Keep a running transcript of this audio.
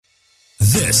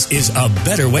This is A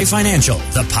Better Way Financial,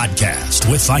 the podcast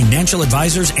with financial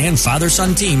advisors and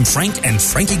father-son team Frank and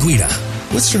Frankie Guida.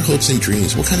 What's their hopes and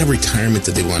dreams? What kind of retirement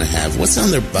do they want to have? What's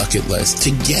on their bucket list?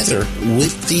 Together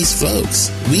with these folks,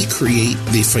 we create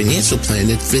the financial plan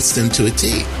that fits them to a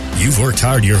T. You've worked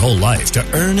hard your whole life to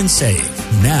earn and save.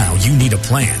 Now you need a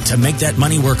plan to make that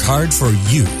money work hard for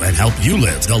you and help you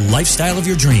live the lifestyle of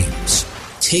your dreams.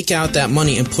 Take out that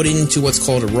money and put it into what's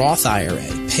called a Roth IRA.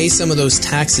 Pay some of those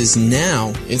taxes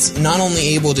now. It's not only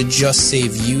able to just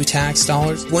save you tax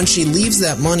dollars, when she leaves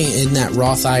that money in that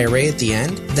Roth IRA at the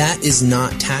end, that is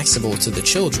not taxable to the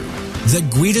children. The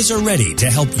Guidas are ready to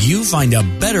help you find a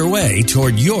better way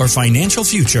toward your financial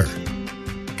future.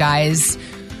 Guys,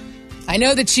 I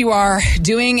know that you are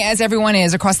doing as everyone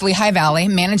is across the Lehigh Valley,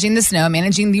 managing the snow,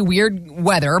 managing the weird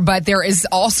weather, but there is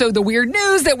also the weird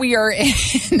news that we are in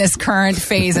this current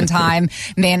phase and time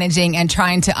managing and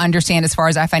trying to understand as far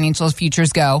as our financial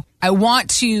futures go. I want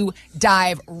to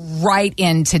dive right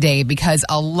in today because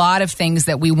a lot of things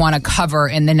that we want to cover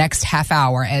in the next half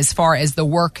hour as far as the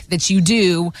work that you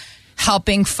do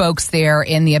helping folks there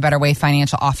in the A Better Way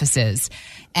financial offices.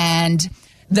 And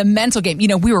the mental game,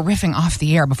 we were riffing off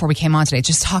the air before we came on today,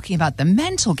 just talking about the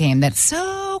mental game that's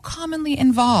so commonly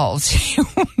involved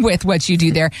with what you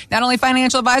do there. Not only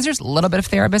financial advisors, a little bit of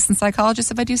therapists and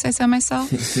psychologists, if I do say so myself.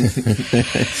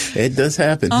 It does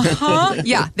happen.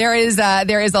 Yeah, there is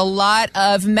a lot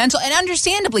of mental, and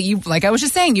understandably, like I was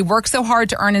just saying, you work so hard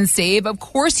to earn and save. Of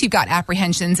course, you've got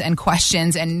apprehensions and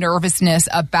questions and nervousness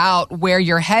about where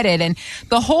you're headed. And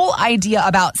the whole idea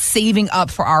about saving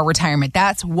up for our retirement,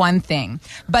 that's one thing.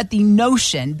 But the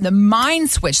notion, the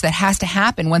mind switch that has to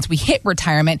happen once we hit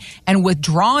retirement and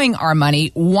withdrawing our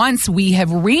money once we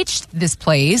have reached this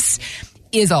place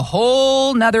is a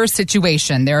whole nother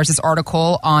situation. There's this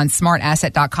article on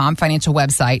smartasset.com, financial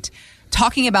website,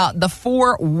 talking about the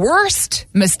 4 worst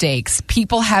mistakes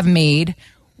people have made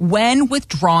when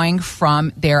withdrawing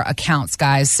from their accounts,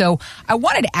 guys. So I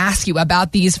wanted to ask you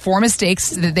about these 4 mistakes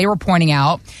that they were pointing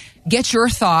out, get your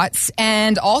thoughts,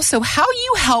 and also how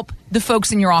you help the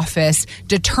folks in your office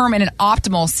determine an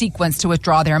optimal sequence to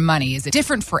withdraw their money. Is it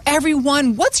different for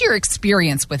everyone? What's your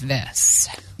experience with this?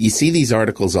 You see these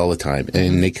articles all the time,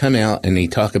 and they come out and they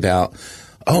talk about,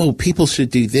 oh, people should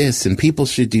do this and people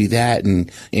should do that,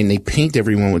 and they paint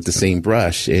everyone with the same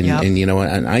brush. And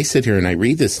I sit here and I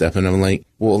read this stuff and I'm like,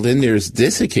 well, then there's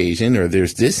this occasion or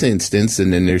there's this instance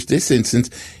and then there's this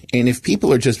instance. And if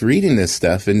people are just reading this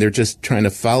stuff and they're just trying to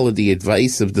follow the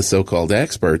advice of the so-called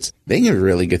experts, they can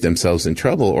really get themselves in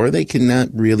trouble, or they cannot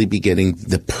really be getting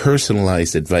the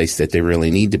personalized advice that they really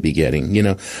need to be getting.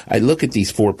 I look at these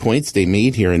 4 points they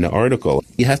made here in the article.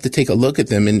 You have to take a look at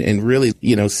them and really,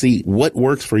 see what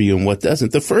works for you and what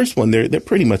doesn't. The first one, they're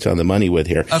pretty much on the money with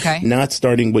here. Okay. Not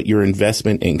starting with your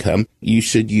investment income. You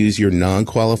should use your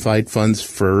non-qualified funds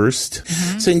first.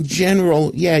 Mm-hmm. So in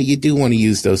general, yeah, you do want to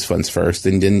use those funds first,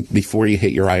 and then before you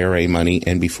hit your IRA money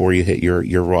and before you hit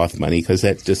your Roth money, because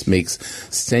that just makes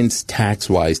sense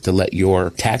tax-wise to let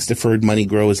your tax-deferred money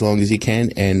grow as long as you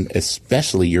can, and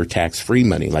especially your tax-free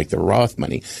money, like the Roth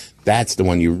money. That's the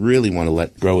one you really want to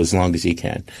let grow as long as you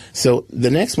can. So the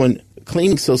next one,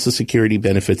 claiming Social Security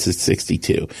benefits at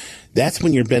 62. That's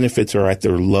when your benefits are at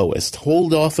their lowest.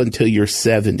 Hold off until you're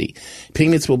 70.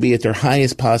 Payments will be at their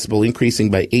highest possible,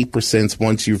 increasing by 8%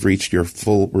 once you've reached your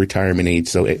full retirement age.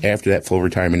 So after that full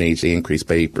retirement age, they increase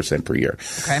by 8% per year.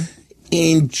 Okay.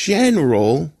 In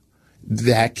general,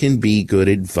 that can be good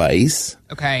advice.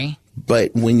 Okay.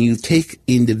 But when you take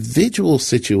individual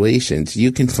situations,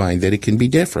 you can find that it can be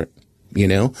different.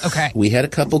 Okay. We had a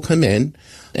couple come in,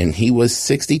 and he was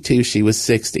 62, she was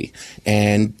 60.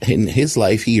 And in his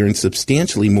life, he earned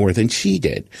substantially more than she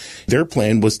did. Their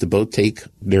plan was to both take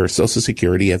their Social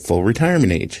Security at full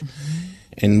retirement age. Mm-hmm.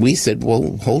 And we said,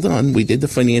 well, hold on. We did the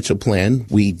financial plan.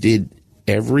 We did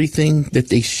everything that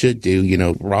they should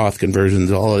do, Roth conversions,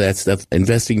 all of that stuff,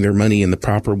 investing their money in the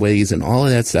proper ways and all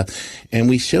of that stuff. And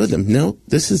we showed them, no,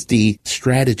 this is the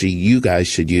strategy you guys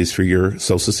should use for your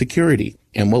Social Security.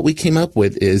 And what we came up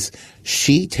with is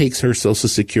she takes her Social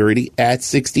Security at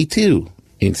 62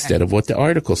 instead of what the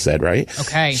article said, right?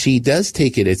 Okay. She does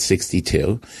take it at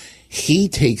 62. He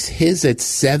takes his at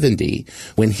 70.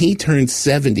 When he turns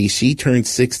 70, she turns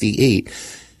 68.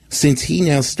 Since he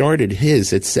now started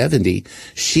his at 70,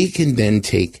 she can then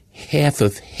take half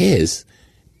of his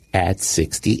at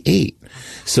 68.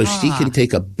 So she can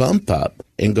take a bump up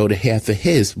and go to half of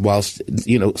his while,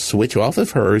 switch off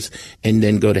of hers and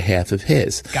then go to half of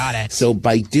his. Got it. So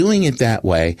by doing it that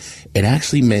way, it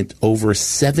actually meant over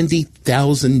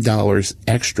 $70,000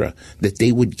 extra that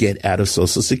they would get out of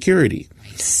Social Security.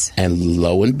 Nice. And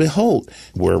lo and behold,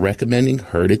 we're recommending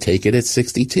her to take it at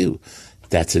 62.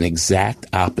 That's an exact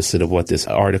opposite of what this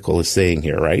article is saying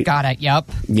here, right? Got it. Yep.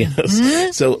 Yes.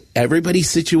 Mm-hmm. So everybody's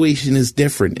situation is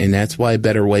different, and that's why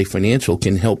Better Way Financial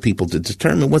can help people to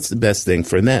determine what's the best thing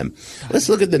for them. Let's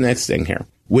look at the next thing here.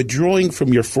 Withdrawing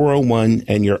from your 401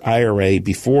 and your IRA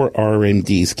before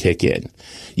RMDs kick in.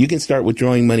 You can start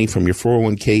withdrawing money from your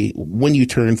 401k when you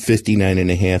turn 59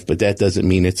 and a half, but that doesn't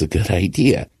mean it's a good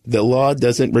idea. The law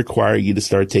doesn't require you to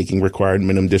start taking required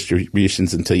minimum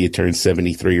distributions until you turn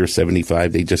 73 or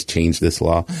 75. They just changed this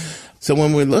law. So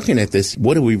when we're looking at this,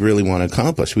 what do we really want to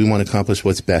accomplish? We want to accomplish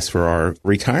what's best for our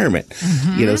retirement.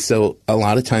 Mm-hmm. So a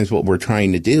lot of times what we're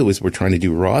trying to do is we're trying to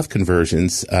do Roth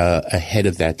conversions ahead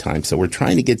of that time. So we're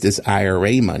trying to get this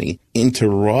IRA money into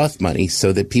Roth money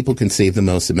so that people can save the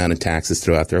most amount of taxes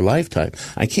throughout their lifetime.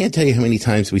 I can't tell you how many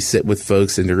times we sit with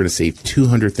folks and they're going to save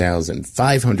 $200,000,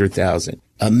 $500,000,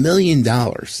 $1 million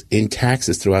in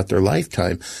taxes throughout their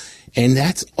lifetime. And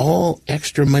that's all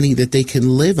extra money that they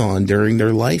can live on during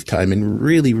their lifetime and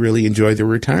really, really enjoy their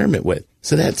retirement with.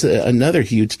 So that's another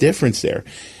huge difference there.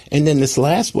 And then this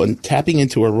last one, tapping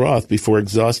into a Roth before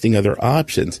exhausting other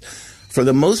options. For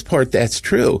the most part, that's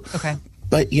true. Okay.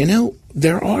 But,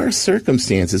 there are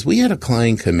circumstances. We had a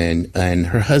client come in and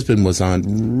her husband was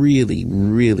on really,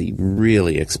 really,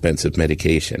 really expensive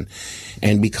medication.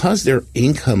 And because their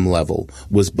income level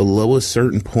was below a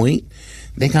certain point,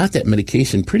 they got that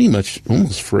medication pretty much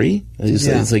almost free.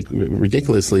 It's like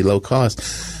ridiculously low cost.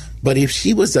 But if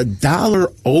she was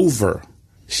 $1 over,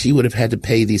 she would have had to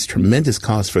pay these tremendous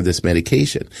costs for this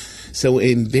medication. So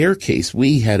in their case,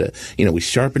 we had we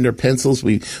sharpened our pencils.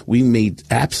 We made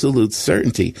absolute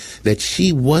certainty that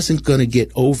she wasn't going to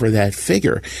get over that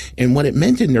figure. And what it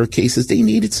meant in their case is they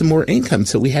needed some more income.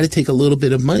 So we had to take a little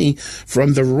bit of money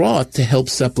from the Roth to help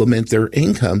supplement their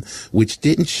income, which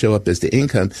didn't show up as the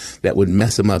income that would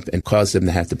mess them up and cause them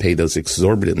to have to pay those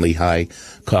exorbitantly high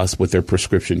costs with their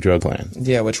prescription drug plan.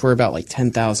 Yeah, which were about like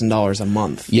 $10,000 a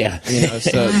month. Yeah.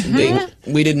 So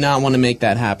we did not want to make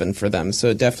that happen for them. So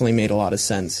it definitely made a lot of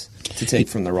sense to take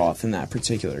from the Roth in that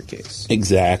particular case.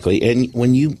 Exactly. And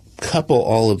when you couple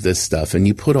all of this stuff and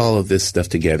you put all of this stuff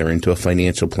together into a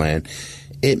financial plan,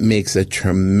 it makes a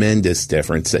tremendous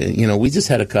difference. We just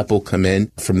had a couple come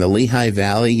in from the Lehigh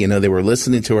Valley. They were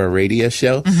listening to our radio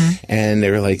show, and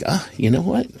they were like, you know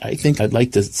what? I think I'd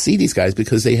like to see these guys,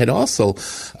 because they had also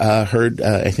heard,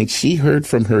 I think she heard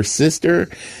from her sister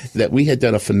that we had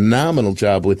done a phenomenal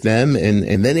job with them,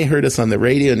 and then they heard us on the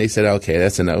radio, and they said, okay,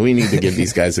 that's enough. We need to give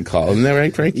these guys a call. Isn't that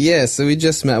right, Frank? Yeah, so we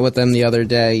just met with them the other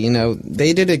day.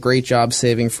 They did a great job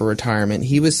saving for retirement.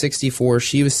 He was 64,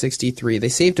 she was 63. They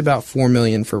saved about $4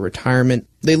 million for retirement.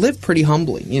 They lived pretty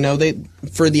humbly.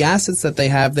 For the assets that they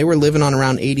have, they were living on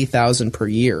around $80,000 per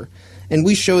year. And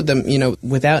we showed them,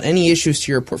 without any issues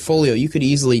to your portfolio, you could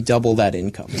easily double that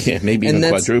income. Yeah, maybe even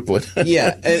quadruple it.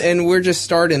 Yeah, and we're just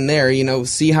starting there,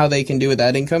 see how they can do with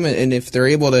that income. And if they're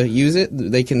able to use it,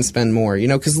 they can spend more,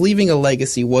 because leaving a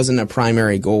legacy wasn't a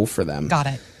primary goal for them. Got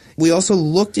it. We also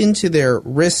looked into their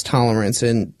risk tolerance,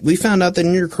 and we found out that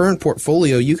in your current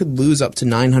portfolio, you could lose up to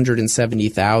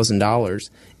 $970,000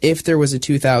 if there was a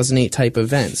 2008 type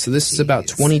event. So this is about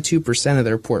 22% of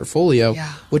their portfolio,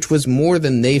 which was more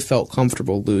than they felt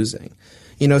comfortable losing.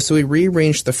 So we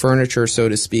rearranged the furniture, so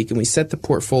to speak, and we set the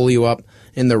portfolio up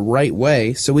in the right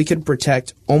way so we could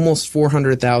protect almost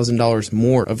 $400,000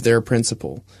 more of their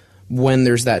principal when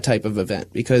there's that type of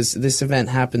event, because this event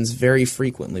happens very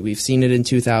frequently. We've seen it in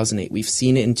 2008. We've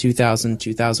seen it in 2000,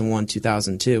 2001,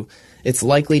 2002. It's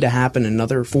likely to happen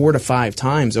another 4 to 5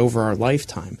 times over our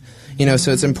lifetime.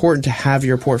 So it's important to have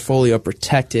your portfolio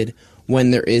protected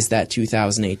when there is that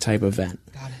 2008 type event.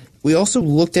 Got it. We also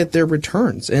looked at their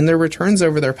returns, and their returns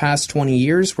over their past 20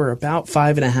 years were about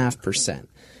 5.5%.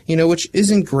 Which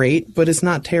isn't great, but it's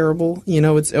not terrible.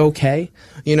 It's okay.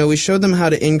 We showed them how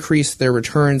to increase their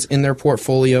returns in their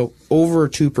portfolio over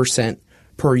 2%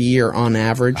 per year on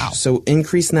average. Wow. So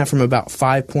increasing that from about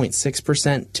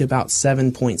 5.6% to about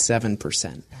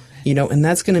 7.7%. And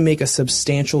that's going to make a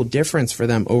substantial difference for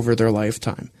them over their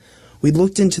lifetime. We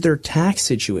looked into their tax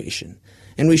situation,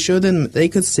 and we showed them they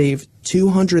could save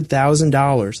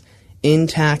 $200,000 in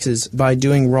taxes by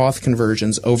doing Roth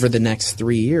conversions over the next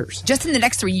 3 years. Just in the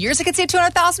next 3 years, I could save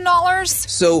 $200,000?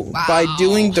 So by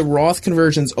doing the Roth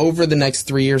conversions over the next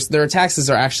 3 years, their taxes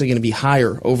are actually going to be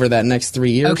higher over that next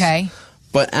 3 years. Okay.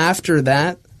 But after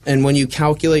that, and when you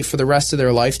calculate for the rest of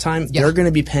their lifetime, they're going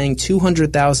to be paying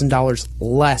 $200,000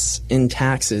 less in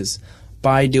taxes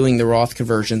by doing the Roth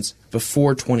conversions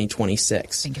before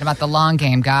 2026. Thinking about the long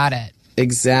game. Got it.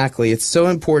 Exactly. It's so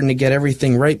important to get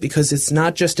everything right because it's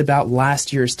not just about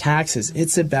last year's taxes.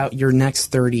 It's about your next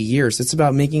 30 years. It's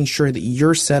about making sure that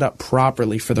you're set up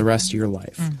properly for the rest of your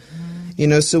life.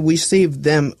 Mm-hmm. So we saved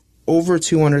them over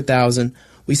 $200,000.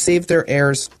 We saved their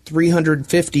heirs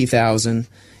 $350,000.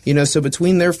 So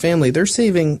between their family, they're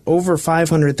saving over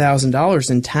 $500,000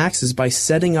 in taxes by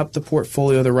setting up the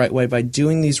portfolio the right way, by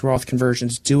doing these Roth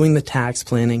conversions, doing the tax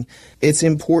planning. It's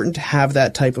important to have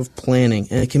that type of planning,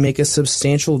 and it can make a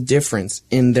substantial difference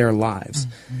in their lives.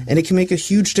 Mm-hmm. And it can make a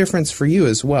huge difference for you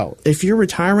as well. If you're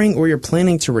retiring or you're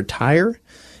planning to retire,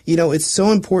 it's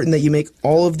so important that you make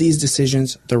all of these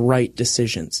decisions the right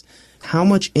decisions. How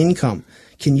much income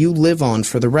can you live on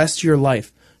for the rest of your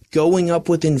life, going up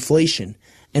with inflation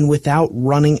and without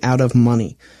running out of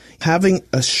money? Having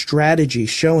a strategy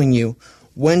showing you,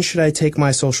 when should I take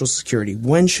my Social Security?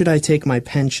 When should I take my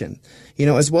pension?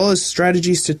 As well as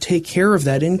strategies to take care of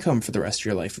that income for the rest of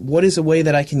your life. What is a way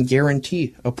that I can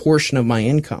guarantee a portion of my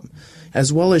income?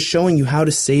 As well as showing you how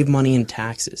to save money in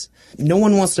taxes. No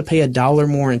one wants to pay $1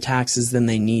 more in taxes than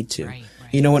they need to. Right.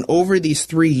 And over these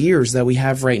 3 years that we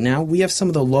have right now, we have some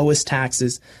of the lowest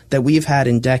taxes that we've had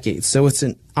in decades. So it's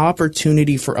an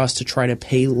opportunity for us to try to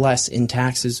pay less in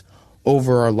taxes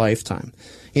over our lifetime.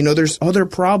 There's other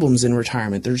problems in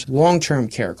retirement. There's long-term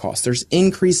care costs. There's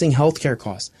increasing healthcare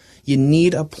costs. You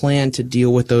need a plan to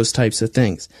deal with those types of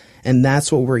things. And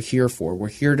that's what we're here for. We're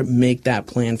here to make that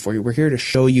plan for you. We're here to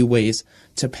show you ways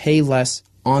to pay less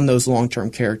on those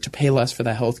long-term care, to pay less for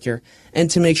the healthcare,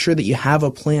 and to make sure that you have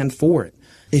a plan for it.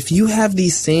 If you have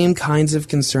these same kinds of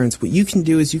concerns, what you can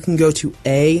do is you can go to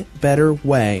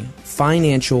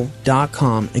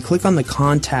abetterwayfinancial.com and click on the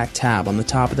Contact tab on the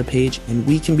top of the page, and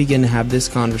we can begin to have this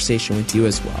conversation with you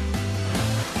as well.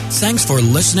 Thanks for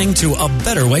listening to A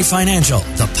Better Way Financial,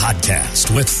 the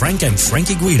podcast with Frank and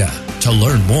Frankie Guida. To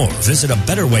learn more, visit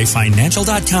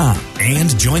abetterwayfinancial.com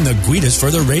and join the Guidas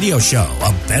for the radio show,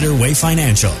 A Better Way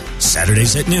Financial,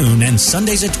 Saturdays at noon and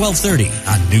Sundays at 12:30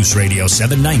 on News Radio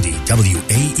 790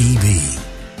 WAEB.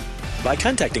 By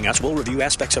contacting us, we'll review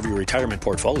aspects of your retirement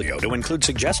portfolio to include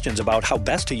suggestions about how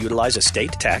best to utilize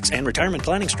estate, tax, and retirement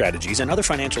planning strategies and other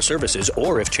financial services,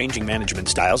 or if changing management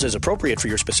styles is appropriate for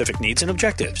your specific needs and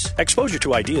objectives. Exposure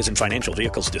to ideas and financial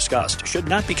vehicles discussed should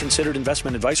not be considered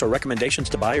investment advice or recommendations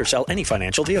to buy or sell any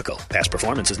financial vehicle. Past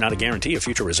performance is not a guarantee of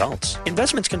future results.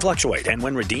 Investments can fluctuate, and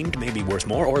when redeemed may be worth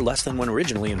more or less than when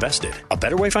originally invested. A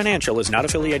Better Way Financial is not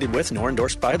affiliated with nor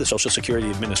endorsed by the Social Security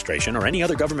Administration or any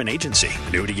other government agency.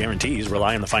 Annuity guarantees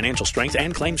rely on the financial strength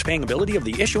and claims paying ability of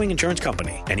the issuing insurance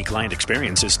company. Any client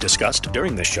experiences discussed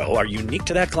during this show are unique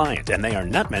to that client, and they are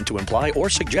not meant to imply or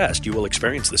suggest you will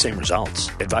experience the same results.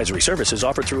 Advisory services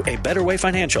offered through A Better Way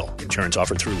Financial. Insurance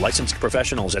offered through licensed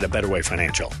professionals at A Better Way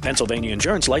Financial. Pennsylvania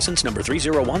Insurance License number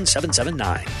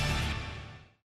 301779.